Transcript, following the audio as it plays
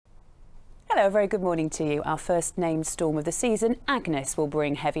Hello, a very good morning to you. Our first named storm of the season, Agnes, will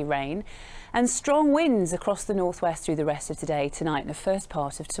bring heavy rain and strong winds across the northwest through the rest of today, tonight and the first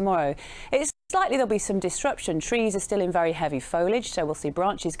part of tomorrow. It's likely there'll be some disruption. Trees are still in very heavy foliage, so we'll see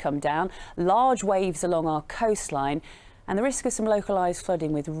branches come down, large waves along our coastline, and the risk of some localised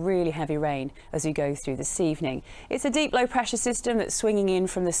flooding with really heavy rain as we go through this evening. It's a deep low pressure system that's swinging in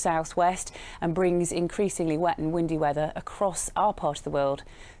from the southwest and brings increasingly wet and windy weather across our part of the world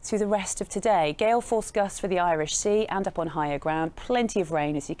through the rest of today. Gale force gusts for the Irish Sea and up on higher ground. Plenty of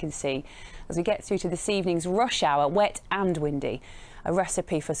rain, as you can see, as we get through to this evening's rush hour, wet and windy. A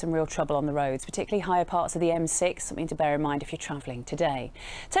recipe for some real trouble on the roads, particularly higher parts of the M6, something to bear in mind if you're travelling today.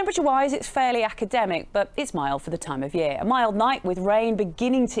 Temperature-wise, it's fairly academic, but it's mild for the time of year. A mild night with rain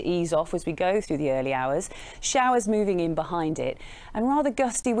beginning to ease off as we go through the early hours, showers moving in behind it, and rather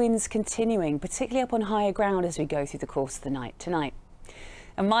gusty winds continuing, particularly up on higher ground as we go through the course of the night tonight.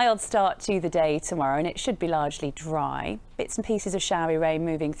 A mild start to the day tomorrow, and it should be largely dry. Bits and pieces of showery rain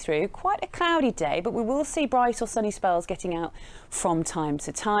moving through. Quite a cloudy day, but we will see bright or sunny spells getting out from time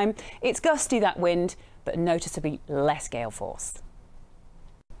to time. It's gusty, that wind, but noticeably less gale force.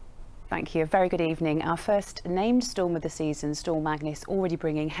 Thank you. A very good evening. Our first named storm of the season, Storm Agnes, already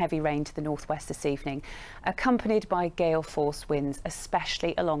bringing heavy rain to the northwest this evening, accompanied by gale force winds,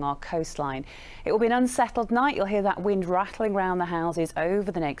 especially along our coastline. It will be an unsettled night. You'll hear that wind rattling around the houses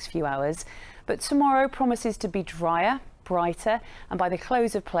over the next few hours. But tomorrow promises to be drier, brighter, and by the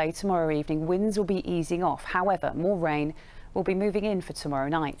close of play tomorrow evening, winds will be easing off. However, more rain will be moving in for tomorrow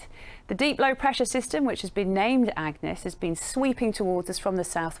night. The deep low pressure system, which has been named Agnes, has been sweeping towards us from the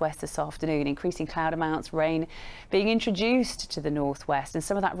southwest this afternoon, increasing cloud amounts, rain being introduced to the northwest, and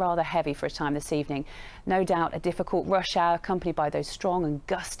some of that rather heavy for a time this evening. No doubt a difficult rush hour accompanied by those strong and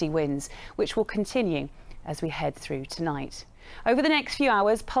gusty winds, which will continue as we head through tonight. Over the next few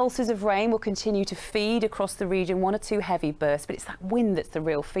hours, pulses of rain will continue to feed across the region, one or two heavy bursts, but it's that wind that's the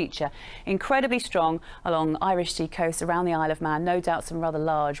real feature. Incredibly strong along Irish Sea coast, around the Isle of Man, no doubt some rather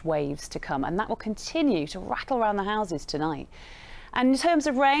large waves to come, and that will continue to rattle around the houses tonight. And in terms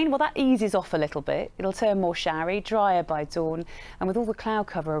of rain, well, that eases off a little bit. It'll turn more showery, drier by dawn, and with all the cloud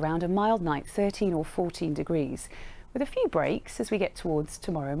cover around, a mild night, 13 or 14 degrees, with a few breaks as we get towards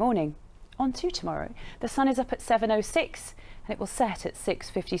tomorrow morning. On to tomorrow. The sun is up at 7:06 and it will set at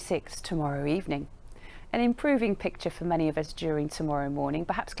 6:56 tomorrow evening. An improving picture for many of us during tomorrow morning,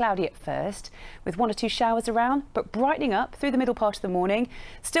 perhaps cloudy at first, with one or two showers around, but brightening up through the middle part of the morning.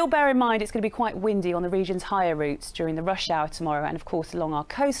 Still bear in mind it's going to be quite windy on the region's higher routes during the rush hour tomorrow and of course along our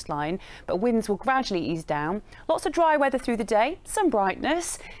coastline, but winds will gradually ease down. Lots of dry weather through the day, some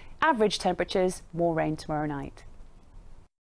brightness, average temperatures, more rain tomorrow night.